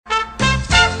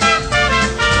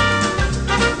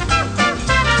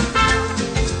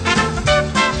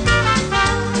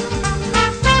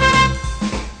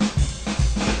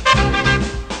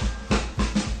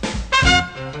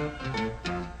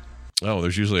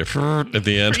There's usually a at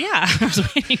the end. Yeah, I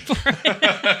was waiting for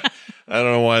it. I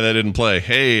don't know why that didn't play.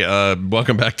 Hey,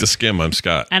 welcome back to SKIM. I'm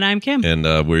Scott. And I'm Kim. And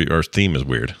our theme is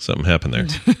weird. Something happened there.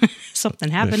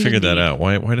 Something happened. I figured that out.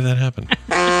 Why did that happen?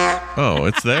 Oh,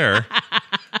 it's there.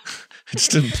 It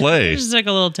just didn't play. It just took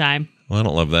a little time. Well, I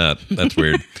don't love that. That's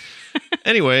weird.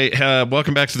 Anyway,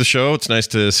 welcome back to the show. It's nice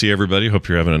to see everybody. Hope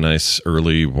you're having a nice,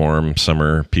 early, warm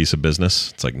summer piece of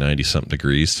business. It's like 90-something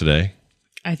degrees today.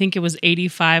 I think it was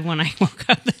 85 when I woke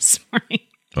up this morning.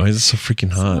 Oh, it's so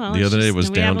freaking hot. Well, the other day it was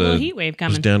down to heat wave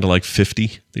coming. It was down to like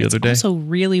 50 the other day. It's also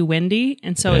really windy,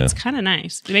 and so it's kind of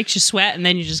nice. It makes you sweat, and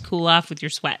then you just cool off with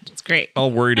your sweat. It's great. All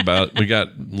worried about. We got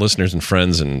listeners and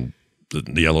friends in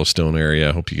the Yellowstone area.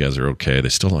 I hope you guys are okay. They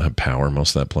still don't have power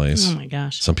most of that place. Oh my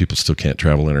gosh. Some people still can't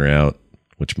travel in or out,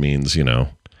 which means, you're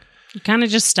kind of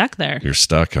just stuck there. You're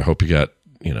stuck. I hope you got,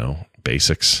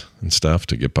 basics and stuff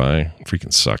to get by. It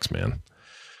freaking sucks, man.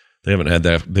 They haven't had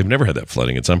that. They've never had that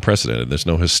flooding. It's unprecedented. There's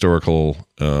no historical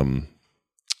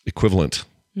equivalent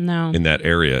in that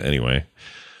area anyway,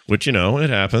 which, it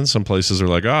happens. Some places are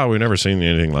like, we've never seen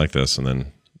anything like this. And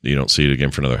then you don't see it again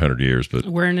for another 100 years. But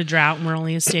we're in a drought and we're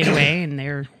only a state away and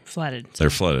they're flooded. So. They're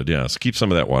flooded. Yeah. So keep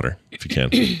some of that water if you can.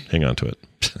 Hang on to it.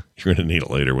 You're going to need it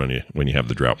later when you have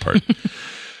the drought part.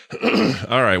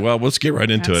 All right. Well, let's get right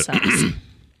into it.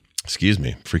 Excuse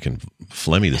me, freaking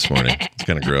phlegmy this morning. It's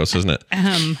kind of gross, isn't it?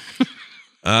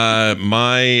 I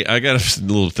got a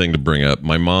little thing to bring up.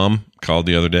 My mom called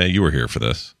the other day. You were here for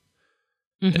this,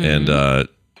 and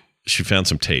she found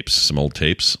some old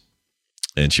tapes,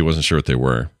 and she wasn't sure what they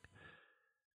were.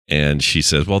 And she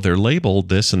says, "Well, they're labeled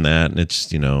this and that, and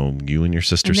it's you and your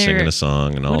sister singing a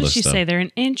song and all this stuff." What did she say? They're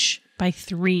an inch by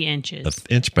 3 inches. An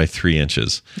inch by 3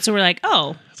 inches. So we're like,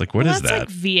 oh. It's like, what is that?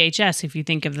 That's like VHS if you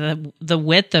think of the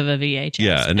width of a VHS.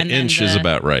 Yeah, an inch is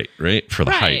about right? For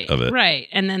the height of it. Right,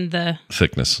 and then the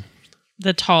thickness.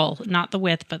 The tall, not the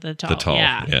width, but the tall. The tall,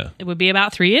 yeah. It would be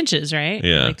about 3 inches, right?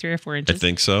 Yeah. Like 3 or 4 inches. I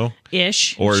think so.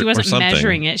 Ish. Or she wasn't something.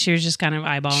 measuring it. She was just kind of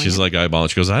eyeballing She's it. like eyeballing.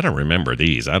 She goes, I don't remember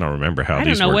these. I don't remember how these work.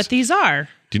 I don't know what these are.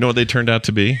 Do you know what they turned out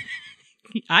to be?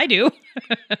 I do.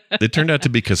 They turned out to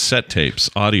be cassette tapes,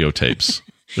 audio tapes.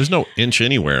 There's no inch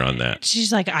anywhere on that.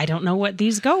 She's like, I don't know what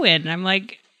these go in. And I'm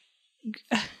like...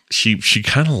 She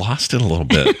kind of lost it a little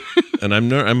bit. And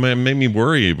it made me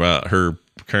worry about her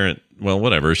current... Well,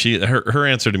 whatever. Her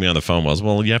answer to me on the phone was,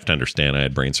 well, you have to understand I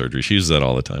had brain surgery. She uses that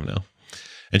all the time now.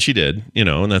 And she did,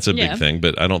 and that's a big thing.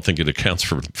 But I don't think it accounts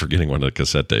for forgetting what a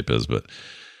cassette tape is. But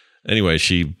anyway,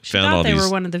 she found all these... They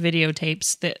were one of the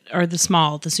videotapes that are the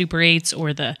Super 8s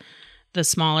or the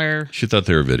smaller... She thought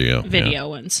they were video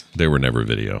ones. They were never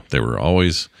video. They were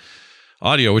always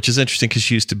audio, which is interesting because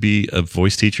she used to be a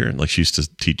voice teacher. Like she used to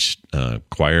teach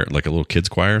choir, like a little kids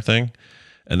choir thing.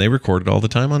 And they recorded all the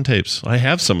time on tapes. I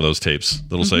have some of those tapes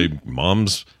that'll say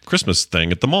Mom's Christmas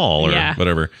thing at the mall or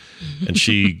whatever. And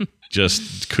she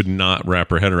just could not wrap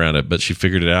her head around it, but she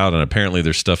figured it out. And apparently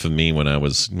there's stuff of me when I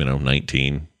was,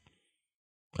 19.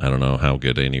 I don't know how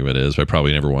good any of it is, but I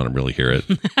probably never want to really hear it.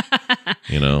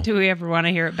 Do we ever want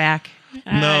to hear it back?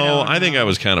 No, I think I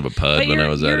was kind of a pud when I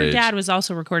was that age. Your dad was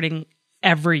also recording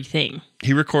everything.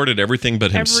 He recorded everything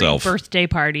but himself. Every birthday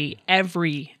party,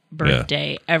 every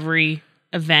birthday, every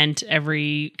event,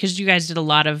 because you guys did a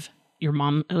lot of, your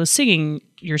mom was singing,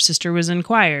 your sister was in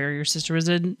choir, your sister was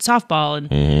in softball,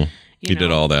 and he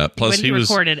did all that. Plus he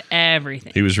recorded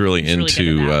everything. He was really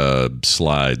into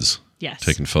slides. Yes.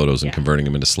 Taking photos and converting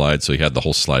them into slides. So he had the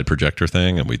whole slide projector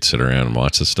thing, and we'd sit around and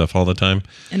watch this stuff all the time.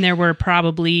 And there were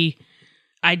probably,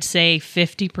 I'd say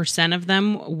 50% of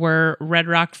them were Red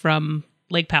Rock from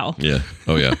Lake Powell. Yeah.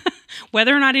 Oh, yeah.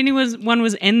 Whether or not anyone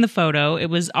was in the photo, it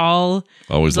was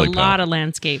always a lot of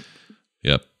landscape.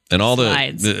 Yep. And all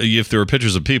slides. If there were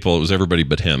pictures of people, it was everybody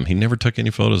but him. He never took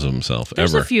any photos of himself,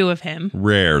 There's ever. a few of him.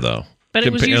 Rare, though. But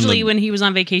it was usually when he was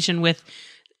on vacation with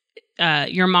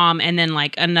your mom and then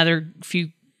like another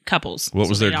few couples. What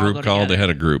was their group called? They had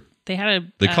a group. They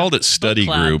called it study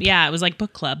group. Yeah, it was like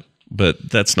book club. But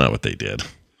that's not what they did.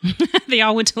 They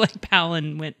all went to Lake Powell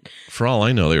and went. For all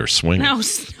I know, they were swinging. No,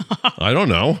 stop. I don't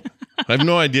know. I have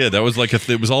no idea. That was like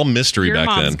it was all mystery back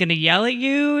then. Your mom's gonna yell at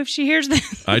you if she hears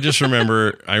this. I just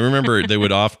remember. they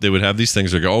would have these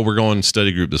things. They go, "Oh, we're going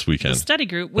study group this weekend." The study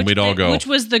group, and we'd all go. Which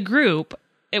was the group.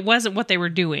 It wasn't what they were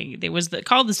doing. It was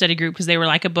called the study group because they were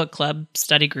like a book club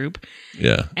study group.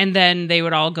 Yeah. And then they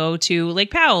would all go to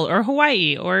Lake Powell or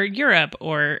Hawaii or Europe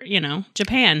or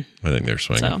Japan. I think they're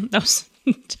swinging. So that was.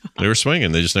 They were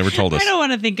swinging. They just never told us. I don't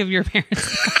want to think of your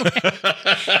parents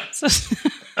that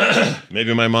way.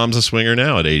 Maybe my mom's a swinger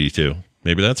now at 82.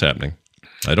 Maybe that's happening.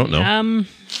 I don't know.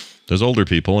 There's older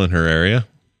people in her area.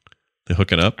 The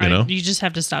hooking up, you know? You just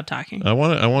have to stop talking. I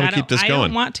want to keep this going. I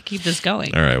don't want to keep this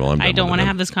going. All right, well, I don't want to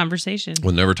have this conversation.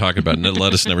 We'll never talk about it.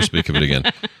 Let us never speak of it again.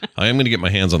 I am going to get my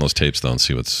hands on those tapes, though, and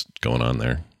see what's going on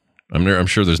there. I'm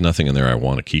sure there's nothing in there I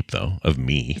want to keep, though, of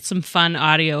me. Some fun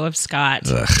audio of Scott.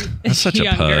 Ugh, that's such a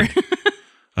pud.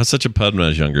 I was such a pud when I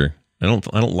was younger. I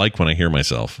don't like when I hear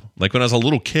myself. Like when I was a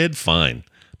little kid, fine.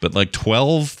 But like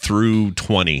 12 through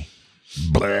 20,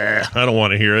 bleh, I don't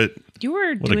want to hear it. You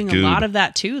were doing a lot of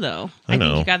that too, though. I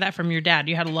know. think you got that from your dad.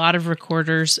 You had a lot of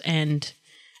recorders and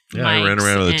yeah, I ran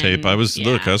around with a tape. I was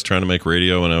trying to make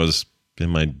radio when I was in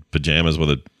my pajamas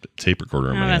with a tape recorder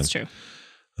in my hand. That's true.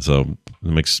 So it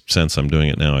makes sense. I'm doing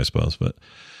it now, I suppose. But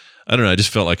I don't know. I just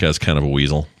felt like I was kind of a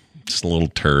weasel. Just a little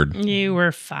turd. You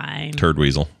were fine. Turd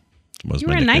weasel. You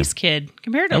were a nice kid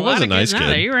compared to a lot of kids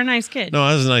now. You were a nice kid. No,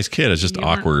 I was a nice kid. I was just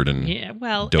awkward and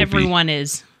dopey. Everyone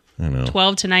is. I know.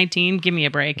 12 to 19, give me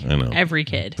a break. I know. Every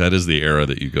kid. That is the era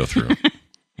that you go through,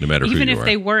 no matter who you are. Even if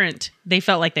they weren't, they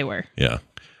felt like they were. Yeah.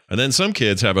 And then some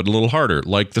kids have it a little harder.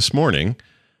 Like this morning,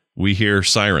 we hear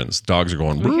sirens. Dogs are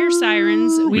going. We hear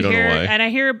sirens. We don't know why. And I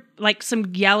hear like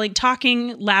some yelling,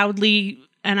 talking loudly,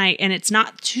 and it's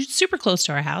not super close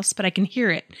to our house, but I can hear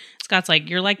it. Scott's like,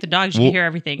 you're like the dogs, you can hear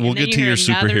everything. We'll get to your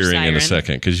super hearing in a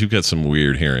second because you've got some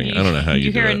weird hearing. I don't know how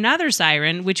you do it. You hear another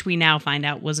siren, which we now find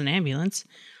out was an ambulance.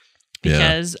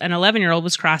 Because an 11-year-old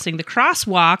was crossing the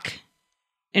crosswalk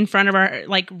in front of our,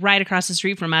 like right across the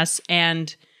street from us,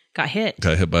 and got hit.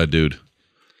 Got hit by a dude.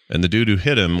 And the dude who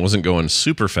hit him wasn't going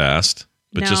super fast,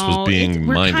 but just was being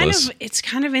mindless. It's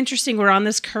kind of interesting. We're on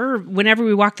this curve. Whenever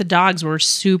we walk the dogs, we're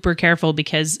super careful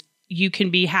because you can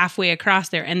be halfway across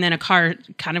there, and then a car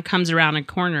kind of comes around a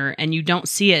corner, and you don't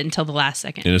see it until the last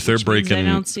second. And if they're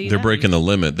breaking the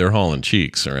limit, they're hauling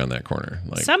cheeks around that corner.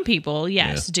 Like, some people,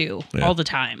 do all the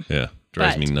time. Yeah,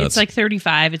 drives me nuts. It's like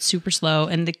 35. It's super slow,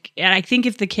 and I think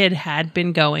if the kid had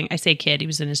been going, I say kid, he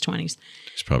was in his 20s.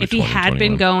 He's probably if he had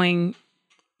been going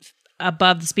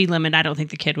above the speed limit, I don't think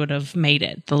the kid would have made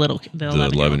it. The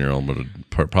 11-year-old would have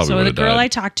probably. So would the have girl died. I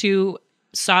talked to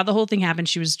saw the whole thing happen.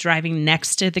 She was driving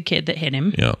next to the kid that hit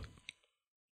him. Yeah.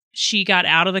 She got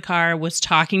out of the car, was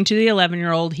talking to the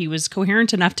 11-year-old. He was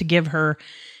coherent enough to give her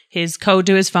his code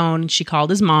to his phone. She called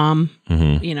his mom,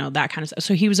 that kind of stuff.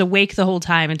 So he was awake the whole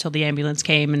time until the ambulance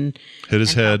came and hit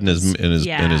his head and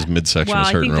his midsection was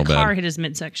hurting real bad. I think the car hit his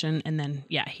midsection, and then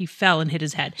he fell and hit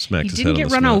his head. Smacked he his didn't head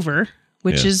get run over,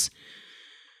 which is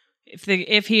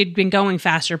if he had been going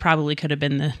faster, probably could have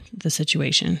been the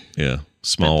situation. Yeah,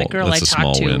 small. But the girl I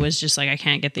talked to was just like, I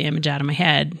can't get the image out of my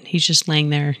head. He's just laying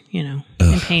there, in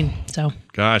pain. So,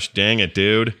 gosh, dang it,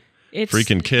 dude!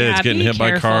 Freaking kids getting hit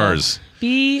by cars.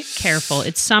 Be careful.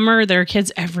 It's summer. There are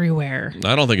kids everywhere.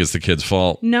 I don't think it's the kid's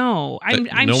fault. No,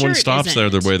 I'm no sure one stops there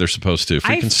the way they're supposed to.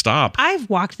 Freaking stop. I've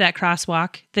walked that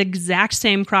crosswalk, the exact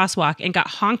same crosswalk, and got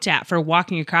honked at for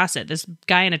walking across it. This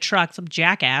guy in a truck, some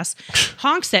jackass,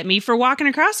 honks at me for walking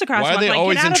across the crosswalk. Why are they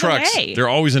always in trucks? They're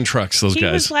always in trucks, those guys.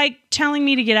 He was like telling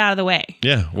me to get out of the way.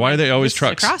 Yeah. Why are they always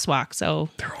trucks? It's a crosswalk, so.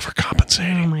 They're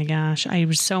overcompensating. Oh my gosh. I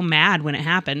was so mad when it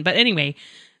happened. But anyway,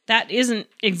 that isn't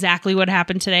exactly what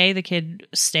happened today. The kid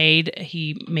stayed.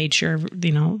 He made sure,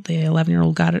 the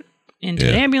 11-year-old got it into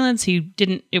the ambulance.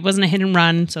 It wasn't a hit and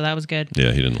run, so that was good.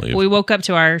 Yeah, he didn't leave. We woke up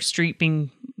to our street being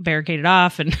barricaded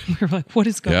off, and we were like, what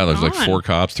is going on? Yeah, there's like 4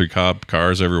 cops, 3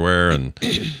 cars everywhere, and,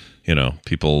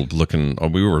 people looking. Oh,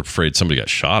 we were afraid somebody got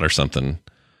shot or something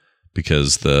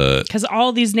because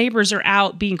all these neighbors are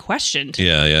out being questioned.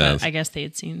 Yeah. But I guess they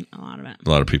had seen a lot of it. A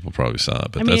lot of people probably saw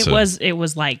it. But it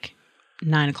was like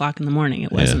 9:00 in the morning.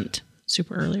 It wasn't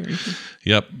super early or anything.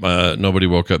 Yep. Nobody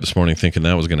woke up this morning thinking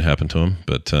that was going to happen to him,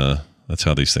 but that's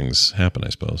how these things happen, I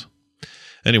suppose.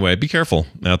 Anyway, be careful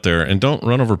out there and don't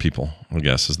run over people, I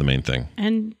guess, is the main thing.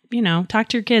 And, talk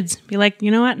to your kids. Be like,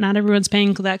 you know what? Not everyone's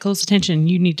paying that close attention.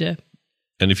 You need to.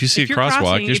 And if you see a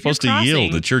crosswalk, you're supposed to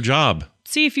yield. It's your job.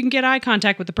 See if you can get eye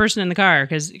contact with the person in the car,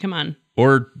 because, come on.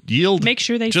 Or yield. Make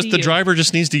sure they see the driver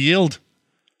just needs to yield.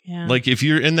 Yeah. Like if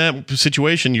you're in that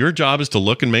situation, your job is to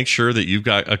look and make sure that you've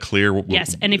got a clear.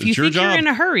 Yes, and if you think you're in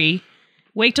a hurry,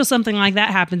 wait till something like that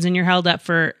happens and you're held up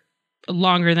for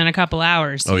longer than a couple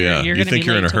hours. Oh yeah, you think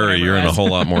you're in a hurry? You're in a whole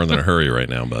lot more than a hurry right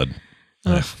now, bud.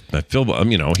 I feel.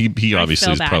 He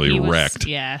obviously is probably wrecked.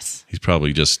 Yes, he's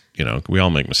probably just. We all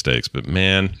make mistakes, but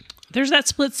man. There's that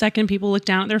split second people look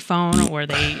down at their phone or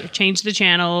they change the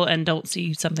channel and don't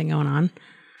see something going on.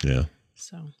 Yeah.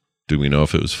 So. Do we know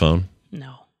if it was phone?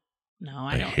 No,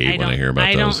 I don't. Hate when I hear about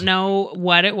those. I don't know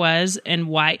what it was and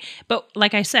why. But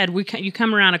like I said, you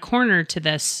come around a corner to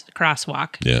this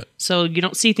crosswalk. Yeah. So you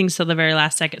don't see things till the very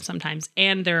last second sometimes.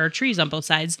 And there are trees on both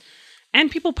sides. And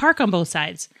people park on both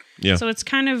sides. Yeah. So it's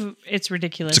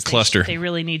ridiculous. It's a cluster. They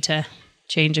really need to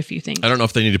change a few things. I don't know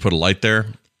if they need to put a light there.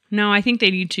 No, I think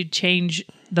they need to change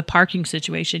the parking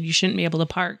situation. You shouldn't be able to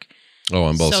park. Oh,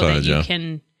 on both sides, that you yeah.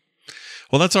 can,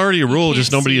 well, that's already a rule.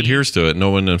 Just nobody adheres to it. No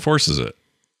one enforces it.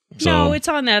 So, no, it's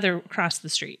on the other across the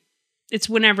street. It's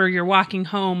whenever you're walking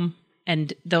home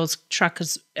and those truck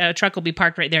will be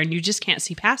parked right there and you just can't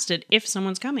see past it if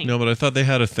someone's coming. No, but I thought they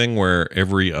had a thing where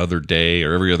every other day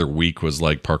or every other week was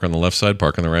like park on the left side,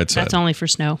 park on the right side. That's only for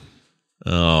snow.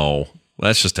 Oh,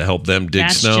 that's just to help them dig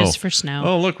snow. That's just for snow.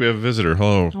 Oh, look, we have a visitor.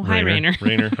 Hello. Oh, hi, Rainer.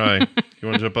 Rainer, hi. You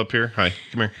want to jump up here? Hi,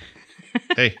 come here.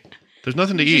 Hey, there's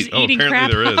nothing to eat. Oh,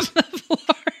 apparently there is.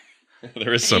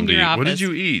 There is something to eat. What did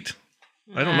you eat?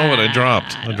 I don't know what I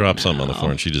dropped. I dropped something on the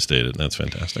floor and she just ate it. That's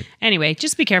fantastic. Anyway,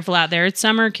 just be careful out there. It's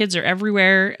summer. Kids are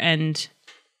everywhere. And,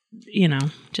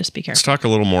 just be careful. Let's talk a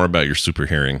little more about your super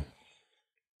hearing.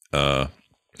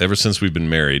 Ever since we've been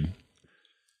married,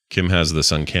 Kim has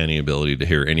this uncanny ability to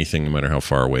hear anything no matter how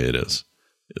far away it is.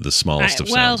 The smallest of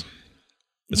sounds.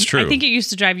 It's true. I think it used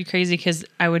to drive you crazy because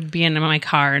I would be in my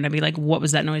car and I'd be like, what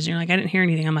was that noise? And you're like, I didn't hear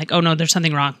anything. I'm like, oh no, there's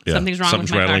something wrong. Yeah, Something's wrong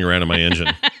Something's with my rattling car. around in my engine.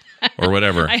 Or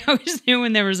whatever. I always knew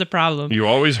when there was a problem. You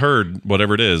always heard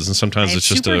whatever it is, and sometimes it's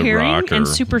just a rock and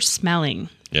super smelling.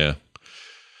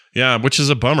 Yeah, which is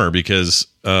a bummer because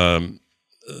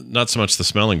not so much the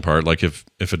smelling part. Like if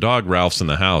a dog ralphs in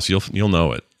the house, you'll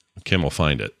know it. Kim will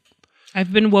find it.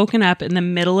 I've been woken up in the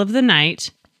middle of the night,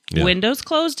 windows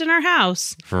closed in our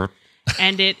house,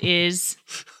 and it is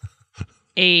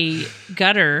a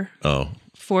gutter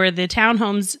for the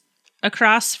townhomes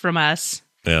across from us.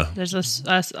 Yeah. There's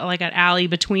like an alley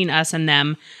between us and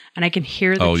them, and I can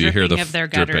hear the dripping of their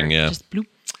gutter. Dripping, yeah. Just bloop,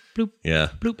 bloop, yeah.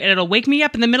 bloop, and it'll wake me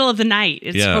up in the middle of the night.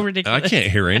 It's so ridiculous. I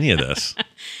can't hear any of this.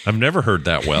 I've never heard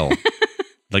that well.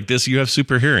 Like this, you have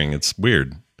super hearing. It's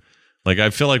weird. Like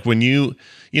I feel like when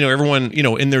everyone,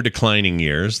 in their declining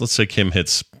years, let's say Kim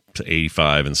hits to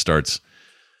 85 and starts,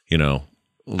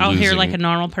 I'll hear like a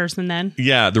normal person then.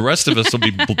 Yeah, the rest of us will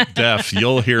be deaf.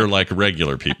 You'll hear like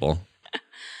regular people.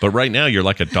 But right now, you're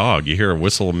like a dog. You hear a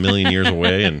whistle a million years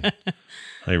away. And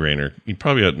hi, Rainer. You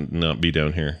probably ought to not be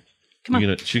down here. Come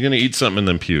on. She's going to eat something and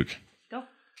then puke. Go.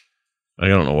 I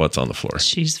don't know what's on the floor.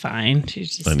 She's fine.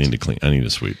 I need to clean. I need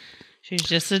a sweep. She's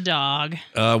just a dog.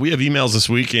 We have emails this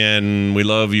week, and we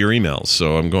love your emails.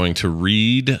 So I'm going to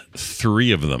read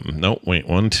 3 of them. No, wait.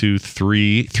 1, 2,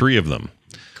 3. 3 of them.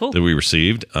 Cool. That we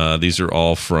received. These are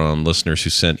all from listeners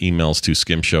who sent emails to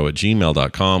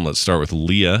skimshow@gmail.com. Let's start with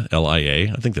Leah,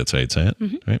 Lia. I think that's how you'd say it.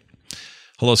 Mm-hmm. Right?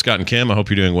 Hello, Scott and Kim. I hope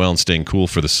you're doing well and staying cool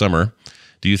for the summer.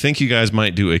 Do you think you guys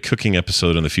might do a cooking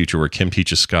episode in the future where Kim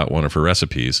teaches Scott one of her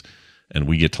recipes and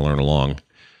we get to learn along,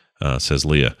 says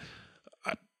Leah.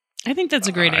 I think that's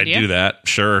a great idea. I'd do that.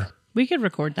 Sure. We could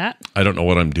record that. I don't know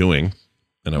what I'm doing.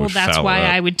 And that's why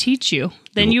I would teach you.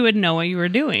 Then you would know what you were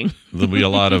doing. There'll be a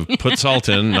lot of put salt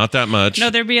in, not that much.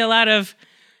 No, there'd be a lot of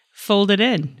fold it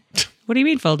in. What do you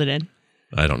mean fold it in?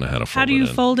 I don't know how to fold it in. How do you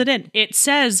fold it in? It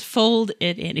says fold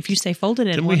it in. If you say fold it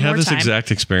in Didn't we have this exact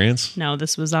experience? No,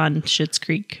 this was on Schitt's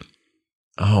Creek.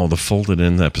 Oh, the folded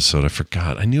in episode. I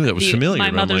forgot. I knew that was familiar. My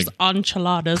mother's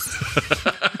enchiladas.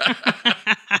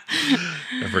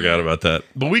 I forgot about that.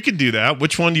 But we could do that.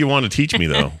 Which one do you want to teach me,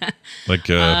 though? Like,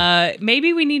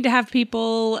 maybe we need to have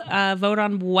people vote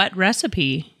on what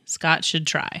recipe Scott should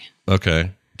try.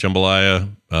 Okay, jambalaya.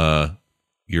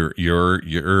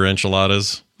 Your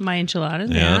enchiladas. My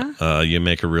enchiladas. Yeah. You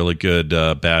make a really good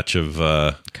batch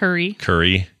of curry.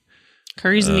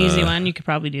 Curry's an easy one. You could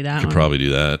probably do that. Probably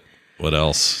do that. What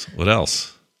else?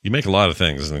 You make a lot of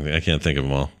things. I can't think of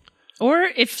them all.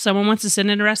 Or if someone wants to send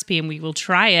in a recipe and we will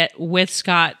try it with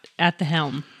Scott at the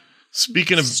helm.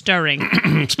 Speaking of stirring.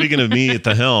 Speaking of me at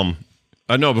the helm.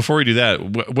 No, before we do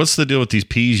that, what's the deal with these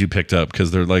peas you picked up? Because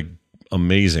they're like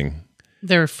amazing.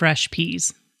 They're fresh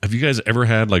peas. Have you guys ever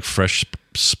had like fresh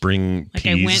spring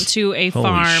peas? I went to a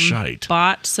farm,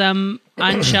 bought some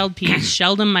unshelled peas,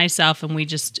 shelled them myself, and we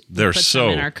just put some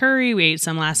in our curry. We ate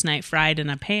some last night fried in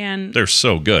a pan. They're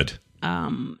so good.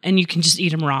 And you can just eat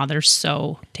them raw. They're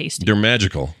so tasty. They're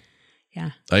magical.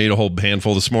 Yeah. I ate a whole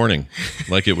handful this morning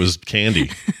like it was candy.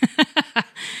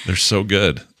 They're so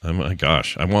good. Oh my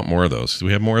gosh. I want more of those. Do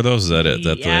we have more of those? Is that it? Is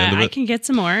that the end of it? I can get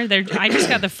some more. I just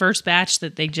got the first batch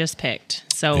that they just picked.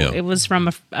 So it was from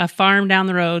a farm down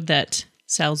the road that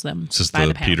sells them. Is this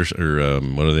the Peters, or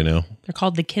what are they now? They're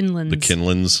called the Kinlands. The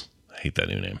Kinlands. I hate that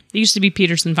new name. It used to be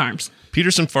Peterson Farms.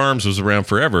 Peterson Farms was around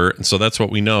forever, and so that's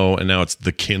what we know. And now it's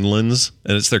the Kinlands,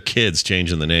 and it's their kids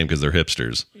changing the name because they're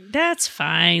hipsters. That's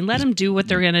fine. Let them do what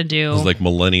they're gonna do. It's like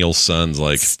millennial sons,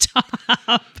 like stop.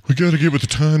 We got to get with the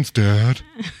times, Dad.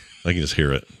 I can just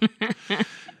hear it.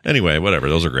 Anyway, whatever.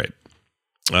 Those are great.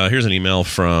 Here's an email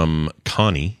from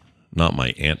Connie, not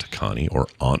my Aunt Connie or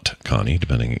Aunt Connie,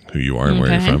 depending who you are and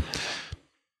where you're from.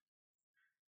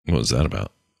 What was that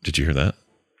about? Did you hear that?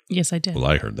 Yes, I did. Well,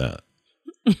 I heard that.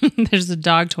 There's a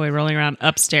dog toy rolling around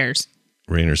upstairs.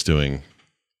 Rainer's doing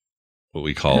what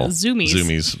we call zoomies.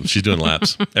 Zoomies. She's doing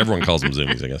laps. Everyone calls them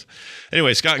zoomies, I guess.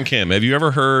 Anyway, Scott and Kim, have you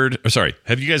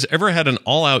guys ever had an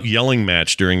all-out yelling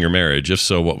match during your marriage? If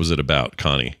so, what was it about?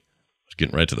 Connie,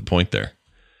 getting right to the point there.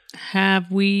 Have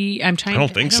we? I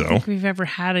don't think we've ever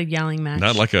had a yelling match.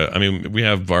 Not like we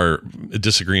have our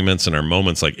disagreements and our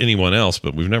moments like anyone else,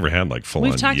 but we've never had like full-on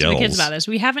yells. We've talked to the kids about this.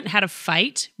 We haven't had a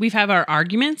fight. We've had our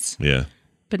arguments. Yeah.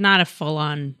 But not a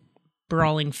full-on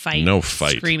brawling fight. No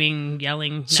fight. Screaming,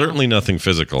 yelling. No. Certainly nothing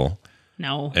physical.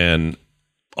 No. And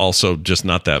also just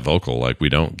not that vocal. Like we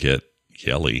don't get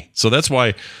yelly. So that's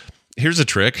why, here's a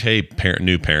trick. Hey,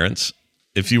 new parents,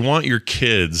 if you want your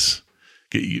kids...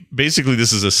 Basically,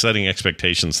 this is a setting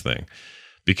expectations thing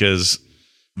because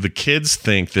the kids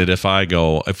think that if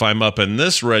I'm up in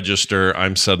this register,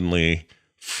 I'm suddenly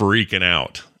freaking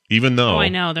out, even though I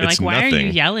know. They're like, why are you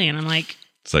yelling? And I'm like,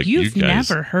 it's like you've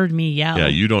never heard me yell. Yeah,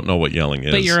 you don't know what yelling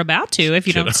is. But you're about to if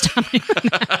you don't stop.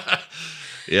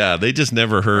 Yeah, they just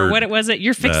never heard. Or what was it?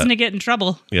 You're fixing to get in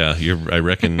trouble. Yeah, I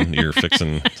reckon you're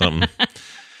fixing something.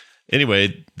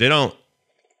 Anyway, they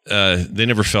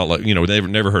never felt like, they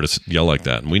never heard us yell like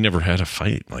that. And we never had a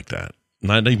fight like that.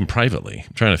 Not even privately.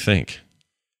 I'm trying to think.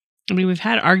 I mean, we've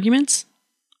had arguments,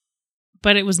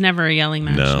 but it was never a yelling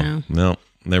match. No,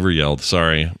 never yelled.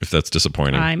 Sorry if that's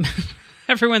disappointing.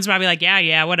 Everyone's probably like,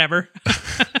 yeah, whatever.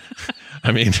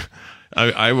 I mean,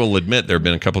 I will admit there have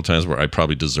been a couple of times where I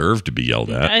probably deserved to be yelled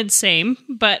at. Same,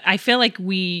 but I feel like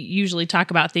we usually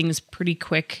talk about things pretty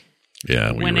quick.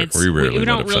 Yeah, we don't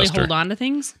really hold on to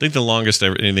things. I think the longest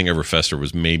anything ever festered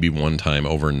was maybe one time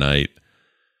overnight,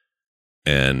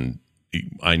 and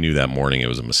I knew that morning it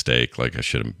was a mistake. Like I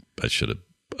should have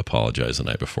apologized the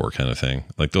night before, kind of thing.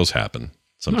 Like those happen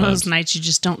sometimes. Those nights you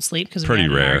just don't sleep because pretty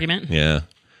we had rare. An argument. Yeah,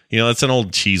 that's an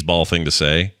old cheeseball thing to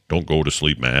say. Don't go to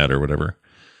sleep mad or whatever.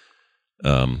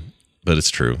 But it's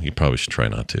true. You probably should try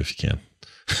not to if you can.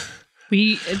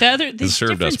 The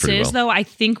difference is, though, I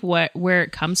think where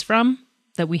it comes from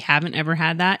that we haven't ever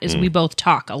had that is we both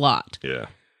talk a lot. Yeah.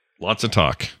 Lots of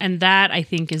talk. And that, I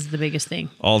think, is the biggest thing.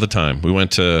 All the time. We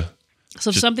went to...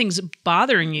 So if something's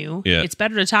bothering you, it's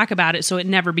better to talk about it so it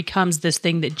never becomes this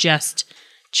thing that just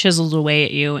chisels away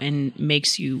at you and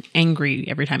makes you angry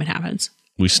every time it happens.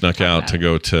 We snuck out to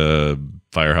go to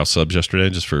Firehouse Subs yesterday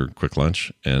just for a quick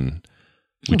lunch, and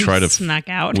we try to... Snuck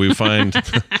out. We find...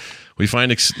 We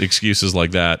find excuses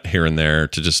like that here and there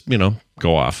to just,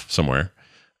 go off somewhere.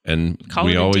 And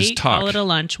we always talk. Call it a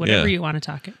lunch, whatever you want to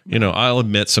talk it. I'll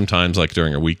admit sometimes, like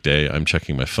during a weekday, I'm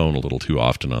checking my phone a little too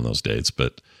often on those dates.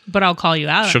 But I'll call you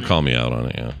out. She'll call me out on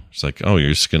it, yeah. It's like, oh, you're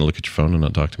just going to look at your phone and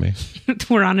not talk to me?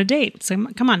 We're on a date. So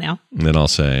come on now. And then I'll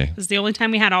say... This is the only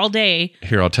time we had all day.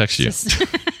 Here, I'll text you.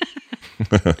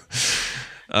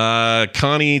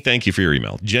 Connie, thank you for your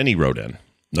email. Jenny wrote in.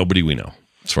 Nobody we know.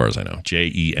 As far as I know.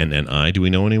 Jenni. Do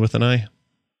we know any with an I?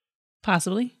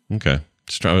 Possibly. Okay.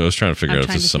 I was trying to figure out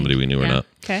if this is somebody we knew or not.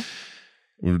 Okay.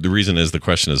 The reason is the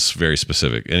question is very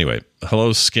specific. Anyway,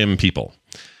 hello, SKIM people.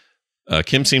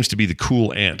 Kim seems to be the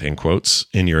cool aunt, in quotes,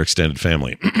 in your extended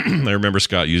family. I remember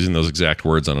Scott using those exact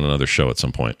words on another show at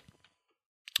some point.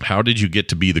 How did you get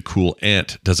to be the cool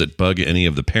aunt? Does it bug any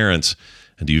of the parents?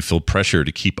 And do you feel pressure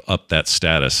to keep up that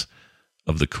status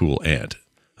of the cool aunt?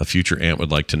 A future aunt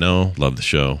would like to know. Love the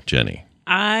show, Jenny.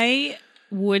 I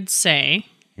would say...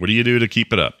 What do you do to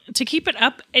keep it up? To keep it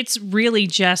up, it's really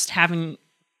just having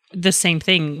the same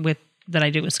thing that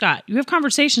I do with Scott. You have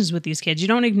conversations with these kids. You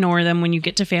don't ignore them when you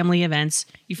get to family events.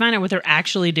 You find out what they're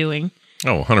actually doing.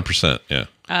 Oh, 100%, yeah.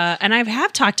 And I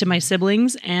have talked to my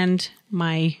siblings and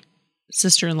my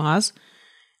sister-in-laws.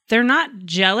 They're not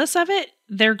jealous of it.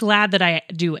 They're glad that I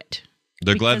do it.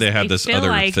 They're glad they have this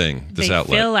other thing, this outlet.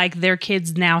 They feel like their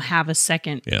kids now have a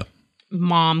second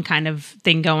mom kind of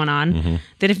thing going on. Mm-hmm.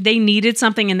 That if they needed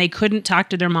something and they couldn't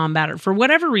talk to their mom about it, for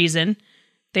whatever reason,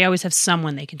 they always have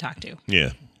someone they can talk to.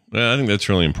 Yeah. Well, I think that's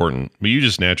really important. But you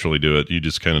just naturally do it. You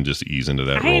just kind of just ease into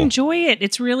that role. I enjoy it.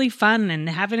 It's really fun. And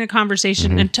having a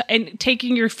conversation and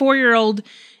taking your 4-year-old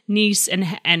niece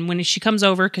and when she comes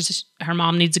over because her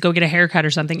mom needs to go get a haircut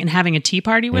or something and having a tea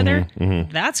party with her,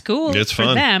 that's cool. It's for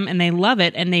fun. them and they love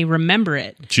it and they remember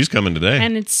it. She's coming today.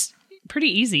 And it's pretty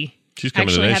easy. She's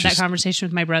coming today. I had that conversation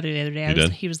with my brother the other day.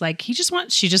 He was like, she just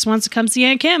wants to come see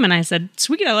Aunt Kim. And I said,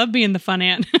 sweet, I love being the fun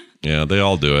aunt. Yeah, they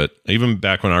all do it. Even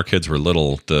back when our kids were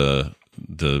little, the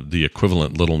the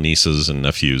equivalent little nieces and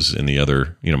nephews in the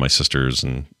other, my sisters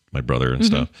and my brother and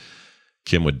stuff.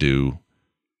 Kim would do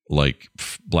like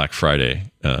Black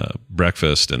Friday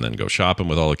breakfast and then go shopping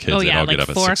with all the kids. They'd all get up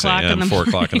at 6 a.m., 4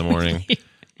 o'clock in the morning.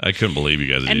 I couldn't believe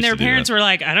you guys. And their parents were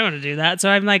like, "I don't want to do that." So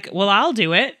I'm like, "Well, I'll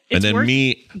do it." It's and then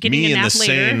me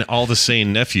and all the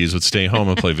sane nephews would stay home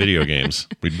and play video games.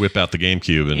 We'd whip out the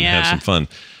GameCube and have some fun.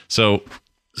 So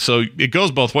it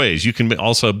goes both ways. You can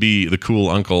also be the cool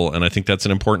uncle, and I think that's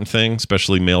an important thing,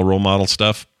 especially male role model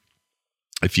stuff,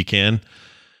 if you can.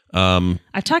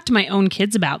 I've talked to my own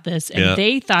kids about this, and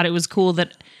they thought it was cool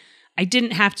that I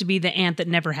didn't have to be the aunt that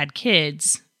never had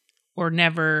kids or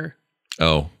never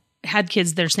had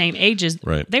kids their same ages.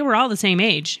 Right. They were all the same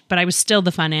age, but I was still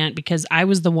the fun aunt because I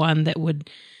was the one that would,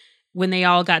 when they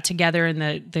all got together and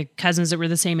the cousins that were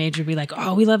the same age would be like,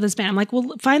 "Oh, we love this band." I'm like,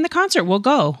 "Well, find the concert. We'll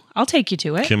go. I'll take you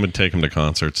to it." Kim would take them to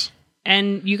concerts.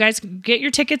 And you guys get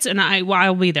your tickets, and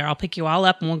I'll be there. I'll pick you all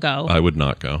up and we'll go. I would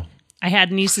not go. I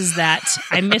had nieces that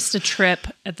I missed a trip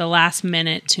at the last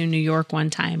minute to New York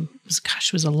one time.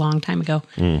 It was a long time ago.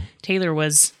 Taylor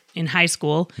was in high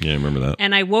school. Yeah, I remember that.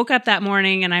 And I woke up that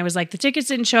morning and I was like, the tickets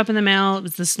didn't show up in the mail. It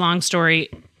was this long story.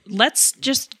 Let's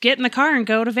just get in the car and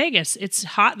go to Vegas. It's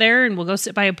hot there and we'll go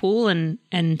sit by a pool.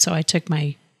 And so I took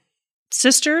my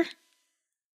sister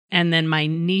and then my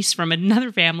niece from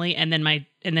another family and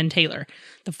then Taylor.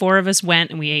 The four of us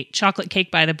went and we ate chocolate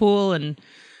cake by the pool and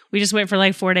we just went for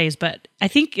like 4 days. But I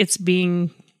think it's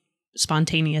being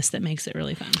spontaneous that makes it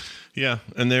really fun. Yeah.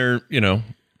 And they're,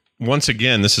 once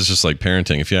again, this is just like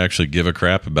parenting. If you actually give a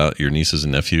crap about your nieces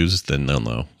and nephews, then they'll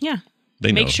know. Yeah.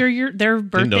 They Make know. sure their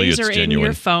birthdays are genuine. in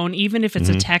your phone, even if it's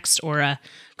a text or a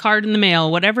card in the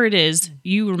mail, whatever it is,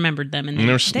 you remembered them. And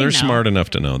they're smart enough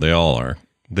to know. They all are.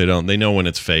 They know when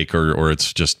it's fake or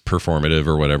it's just performative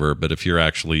or whatever. But if you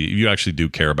actually do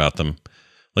care about them,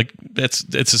 like it's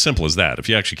as simple as that. If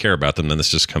you actually care about them, then this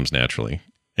just comes naturally.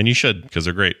 And you should, because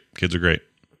they're great. Kids are great.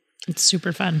 It's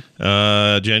super fun.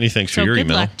 Jenny, thanks for your email.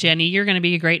 Good luck, Jenny. You're going to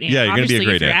be a great aunt. Yeah, you're going to be a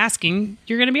great if you're aunt. asking,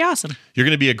 you're going to be awesome. You're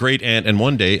going to be a great aunt, and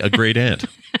one day a great aunt.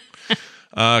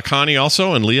 Connie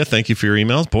also, and Leah, thank you for your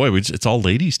emails. Boy, it's all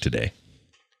ladies today.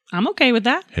 I'm okay with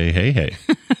that. Hey.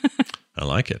 I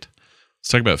like it. Let's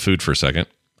talk about food for a second.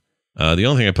 The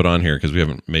only thing I put on here, because we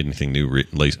haven't made anything new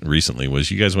recently, was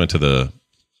you guys went to the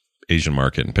Asian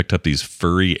market and picked up these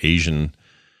furry Asian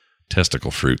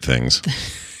testicle fruit things.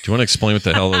 Do you want to explain what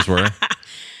the hell those were?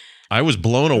 I was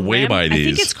blown away by these. I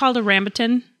think it's called a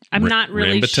rambutan. I'm not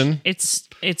really rambutan?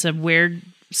 It's a weird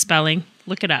spelling.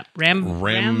 Look it up.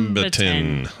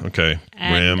 Rambutan. Okay.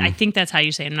 And I think that's how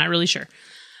you say it. I'm not really sure.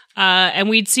 And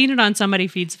we'd seen it on Somebody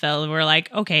Feeds Phil. And we're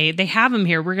like, okay, they have them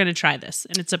here. We're going to try this.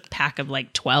 And it's a pack of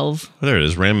like 12. Oh, there it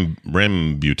is.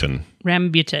 Rambutan.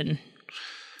 Rambutan.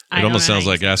 It almost sounds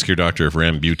like ask your doctor if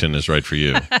Rambutan is right for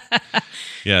you.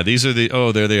 Yeah, these are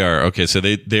there they are. Okay, so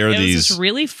they are these this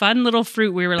really fun little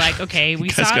fruit. We were like, okay, we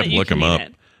saw it. Look them up.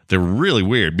 They're really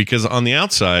weird because on the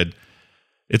outside,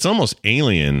 it's almost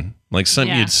alien, like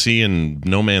something you'd see in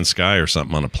No Man's Sky or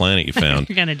something on a planet you found.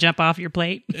 You're gonna jump off your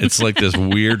plate. It's like this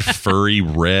weird furry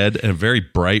red and a very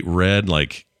bright red,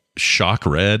 like shock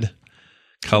red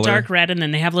color, dark red, and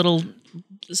then they have little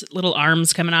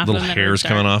arms coming off, little hairs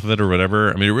coming off of it or whatever.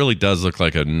 I mean, it really does look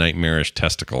like a nightmarish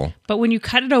testicle. But when you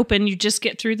cut it open, you just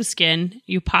get through the skin,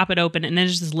 you pop it open, and then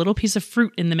there's this little piece of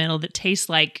fruit in the middle that tastes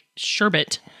like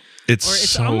sherbet. It's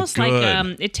so almost good.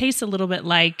 Like it tastes a little bit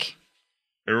like.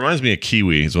 It reminds me of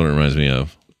kiwi. Is what it reminds me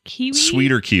of. Kiwi,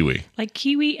 sweeter kiwi, like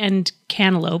kiwi and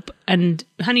cantaloupe and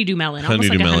honeydew melon.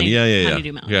 Honeydew melon, yeah.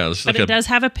 Honeydew melon. Yeah, but it does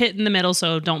have a pit in the middle,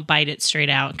 so don't bite it straight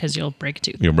out because you'll break a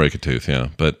tooth. You'll break a tooth, yeah.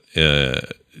 But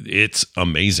it's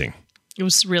amazing. It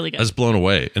was really good. I was blown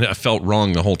away, and I felt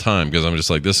wrong the whole time because I'm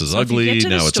just like, this is ugly. If you get to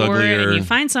now the it's store uglier. And you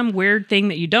find some weird thing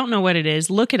that you don't know what it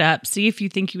is, look it up, see if you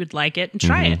think you would like it, and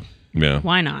try it. Yeah,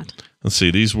 why not? Let's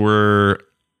see. These were.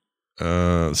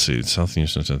 South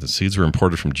Union. The seeds were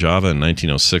imported from Java in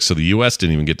 1906, so the U.S.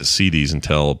 didn't even get to see these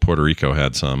until Puerto Rico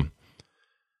had some.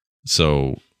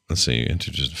 So let's see,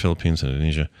 introduced Philippines,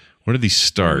 Indonesia. Where did these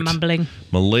start? Mumbling.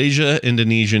 Malaysia,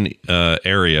 Indonesian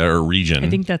area or region. I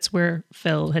think that's where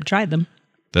Phil had tried them.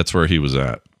 That's where he was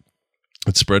at.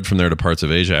 It spread from there to parts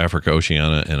of Asia, Africa,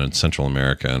 Oceania, and in Central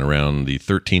America. And around the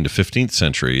 13th to 15th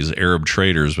centuries, Arab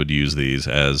traders would use these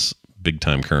as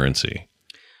big-time currency.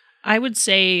 I would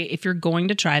say if you're going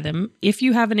to try them, if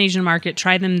you have an Asian market,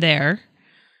 try them there.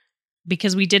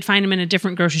 Because we did find them in a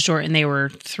different grocery store and they were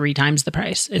 3 times the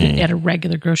price at a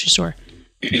regular grocery store.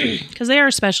 Because they are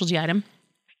a specialty item.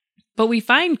 But we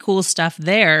find cool stuff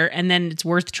there and then it's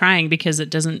worth trying because it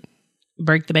doesn't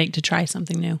break the bank to try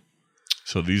something new.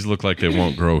 So these look like they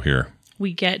won't grow here.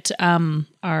 We get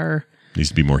our Needs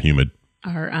to be more humid.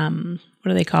 Our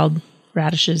what are they called?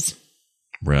 Radishes.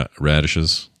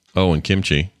 Radishes. Oh, and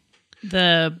kimchi.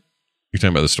 You're talking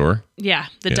about the store? Yeah,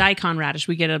 the daikon radish.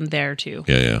 We get them there too.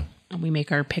 Yeah. And we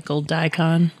make our pickled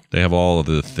daikon. They have all of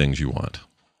the things you want.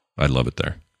 I love it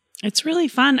there. It's really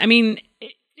fun. I mean,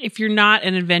 if you're not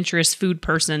an adventurous food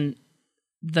person,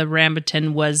 the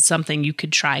rambutan was something you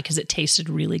could try because it tasted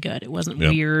really good. It wasn't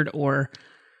weird or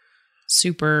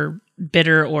super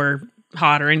bitter or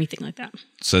hot or anything like that.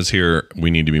 It says here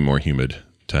we need to be more humid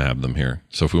to have them here.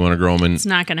 So if we want to grow them it's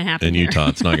not going to happen in Utah,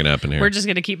 it's not going to happen here. We're just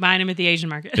going to keep buying them at the Asian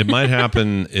market. It might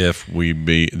happen if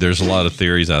there's a lot of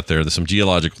theories out there. There's some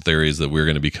geological theories that we're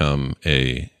going to become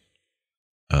a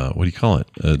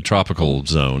tropical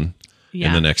zone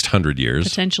in the next 100 years.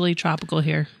 Potentially tropical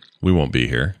here. We won't be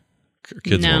here.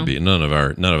 Kids won't be. None of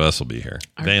us will be here.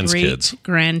 Our Van's kids,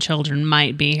 grandchildren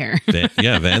might be here.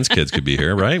 Van's kids could be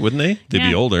here, right? Wouldn't they? They'd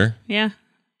be older. Yeah.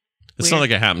 It's not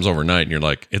like it happens overnight and you're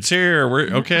like, it's here.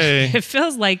 We're okay. It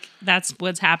feels like that's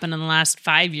what's happened in the last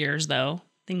 5 years, though.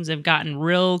 Things have gotten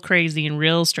real crazy and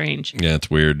real strange. Yeah, it's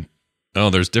weird.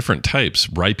 Oh, there's different types.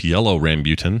 Ripe yellow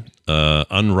rambutan,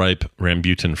 unripe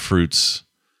rambutan fruits,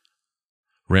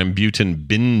 rambutan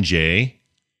binjay.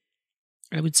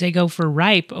 I would say go for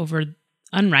ripe over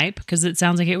unripe because it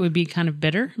sounds like it would be kind of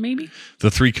bitter, maybe.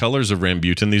 The 3 colors of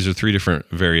rambutan, these are 3 different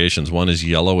variations. One is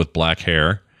yellow with black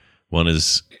hair. One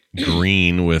is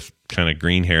green with kind of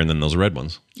green hair, and then those red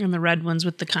ones. And the red ones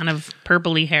with the kind of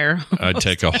purpley hair. I'd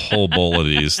take a whole bowl of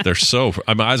these.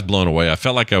 I was blown away. I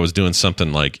felt like I was doing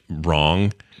something like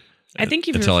wrong. I think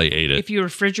until I ate it. If you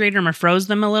refrigerated them or froze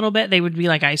them a little bit, they would be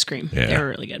like ice cream. Yeah. They were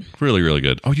really good. Really, really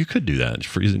good. Oh, you could do that.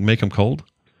 Make them cold?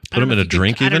 Put them in a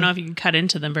drink even? I don't know if you can cut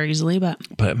into them very easily, but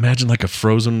imagine like a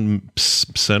frozen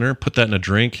center. Put that in a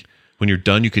drink. When you're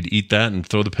done, you could eat that and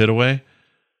throw the pit away.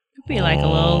 It'd be like a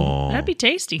little, that'd be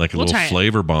tasty. Like a little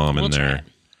flavor bomb in there.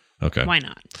 Okay. Why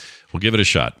not? We'll give it a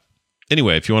shot.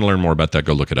 Anyway, if you want to learn more about that,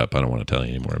 go look it up. I don't want to tell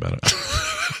you any more about it.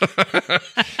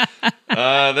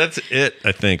 That's it,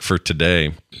 I think, for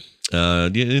today.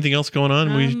 Anything else going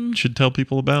on we should tell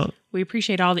people about? We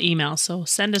appreciate all the emails, so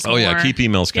send us more. Oh, yeah, keep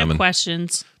emails coming.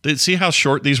 Questions. See how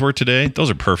short these were today? Those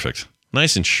are perfect.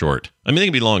 Nice and short. I mean, they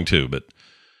can be long, too, but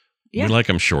we like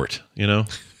them short, Do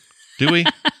we?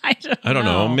 I don't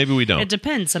know. Maybe we don't. It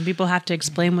depends. Some people have to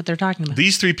explain what they're talking about.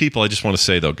 These 3 people, I just want to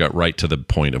say, though, got right to the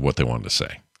point of what they wanted to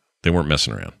say. They weren't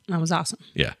messing around. That was awesome.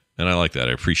 Yeah, and I like that.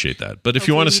 I appreciate that. But if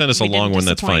you want to send us a long one,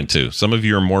 that's fine, too. Some of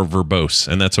you are more verbose,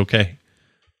 and that's okay.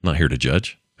 I'm not here to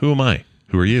judge. Who am I?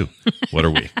 Who are you? What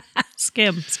are we?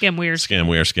 Skim. We are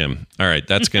Skim. All right,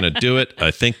 that's going to do it.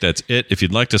 I think that's it. If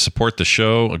you'd like to support the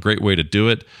show, a great way to do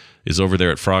it is over there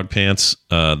at Frog Pants,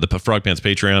 the Frog Pants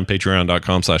Patreon,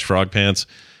 patreon.com/frogpants.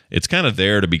 It's kind of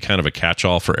there to be kind of a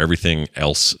catch-all for everything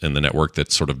else in the network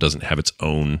that sort of doesn't have its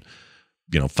own,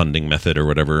 funding method or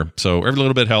whatever. So every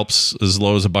little bit helps. As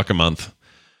low as $1 a month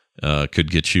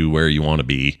could get you where you want to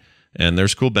be. And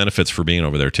there's cool benefits for being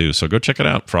over there too. So go check it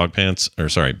out.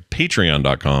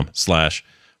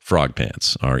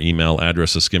 patreon.com/frogpants. Our email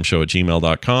address is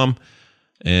skimshow@gmail.com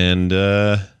and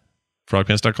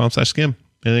frogpants.com/skim.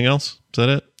 Anything else? Is that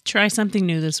it? Try something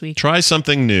new this week. Try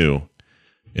something new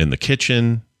in the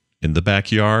kitchen, in the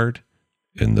backyard,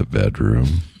 in the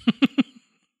bedroom,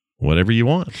 whatever you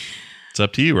want. It's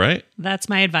up to you, right? That's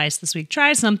my advice this week.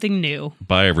 Try something new.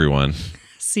 Bye, everyone.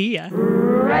 See ya.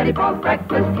 Ready for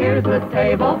breakfast, here's the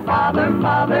table. Father,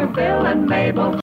 Mother, Bill, and Mabel.